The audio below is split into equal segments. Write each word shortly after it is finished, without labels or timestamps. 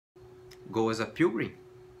Go as a pilgrim,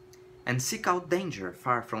 and seek out danger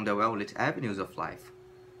far from the well-lit avenues of life.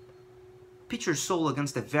 Pit your soul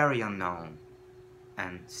against the very unknown,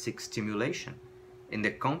 and seek stimulation in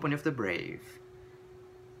the company of the brave.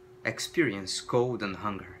 Experience cold and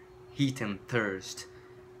hunger, heat and thirst,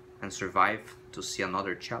 and survive to see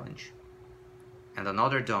another challenge and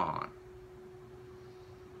another dawn.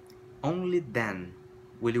 Only then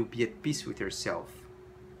will you be at peace with yourself,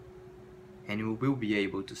 and you will be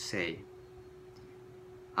able to say,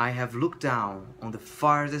 I have looked down on the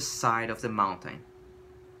farthest side of the mountain,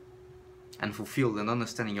 and fulfilled and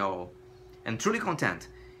understanding all, and truly content,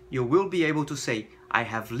 you will be able to say, I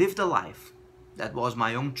have lived a life that was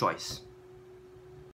my own choice.